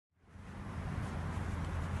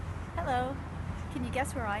Hello. Can you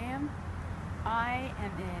guess where I am? I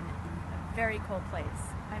am in a very cold place.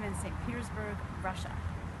 I'm in St. Petersburg, Russia,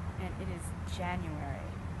 and it is January.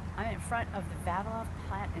 I'm in front of the Vavilov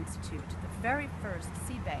Plant Institute, the very first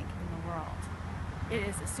seed bank in the world. It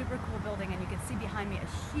is a super cool building, and you can see behind me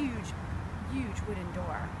a huge, huge wooden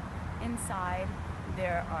door. Inside,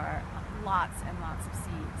 there are lots and lots of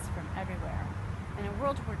seeds from everywhere. And in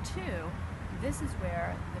World War II, this is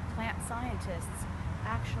where the plant scientists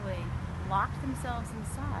actually locked themselves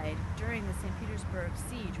inside during the St. Petersburg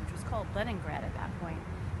siege, which was called Leningrad at that point,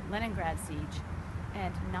 Leningrad siege.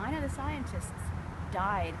 And 9 of the scientists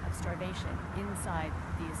died of starvation inside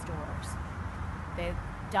these doors. They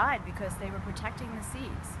died because they were protecting the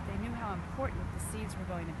seeds. They knew how important the seeds were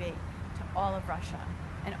going to be to all of Russia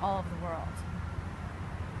and all of the world.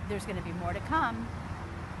 There's going to be more to come.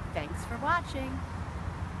 Thanks for watching.